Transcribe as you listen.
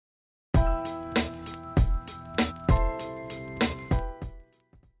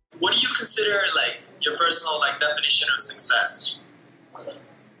what do you consider like your personal like definition of success?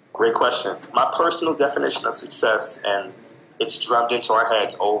 Great question. My personal definition of success, and it's drummed into our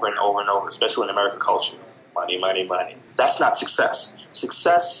heads over and over and over, especially in American culture. Money, money, money. That's not success.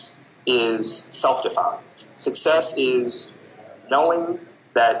 Success is self-defined. Success is knowing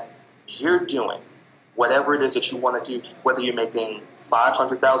that you're doing whatever it is that you want to do, whether you're making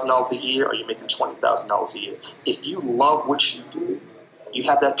 $500,000 a year or you're making $20,000 a year. If you love what you do, you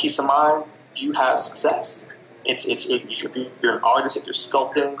have that peace of mind, you have success. If you're an artist, if you're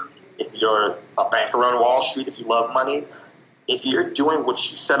sculpting, if you're a banker on Wall Street, if you love money, if you're doing what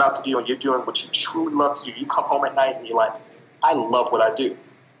you set out to do and you're doing what you truly love to do, you come home at night and you're like, I love what I do.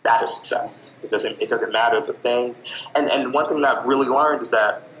 That is success. It doesn't matter the things. And one thing that I've really learned is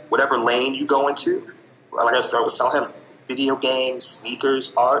that whatever lane you go into, like I was telling him, video games,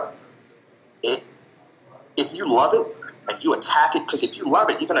 sneakers, art, if you love it and you attack it, because if you love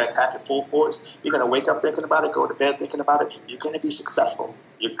it, you're going to attack it full force. You're going to wake up thinking about it, go to bed thinking about it. You're going to be successful.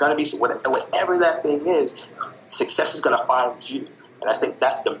 You're going to be, whatever that thing is, success is going to find you. And I think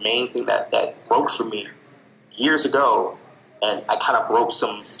that's the main thing that broke for me years ago. And I kind of broke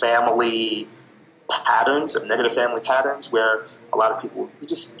some family patterns, some negative family patterns, where a lot of people,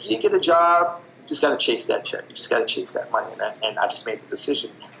 you get a job, you just got to chase that check. You just got to chase that money. And I just made the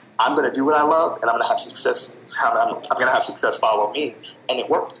decision. I'm going to do what I love, and I'm going to have success. I'm going to have success follow me. And it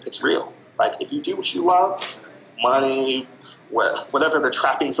worked. It's real. Like, if you do what you love, money, whatever the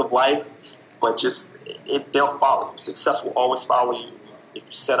trappings of life, but they'll follow you. Success will always follow you if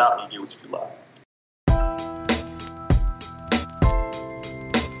you set out and you do what you love.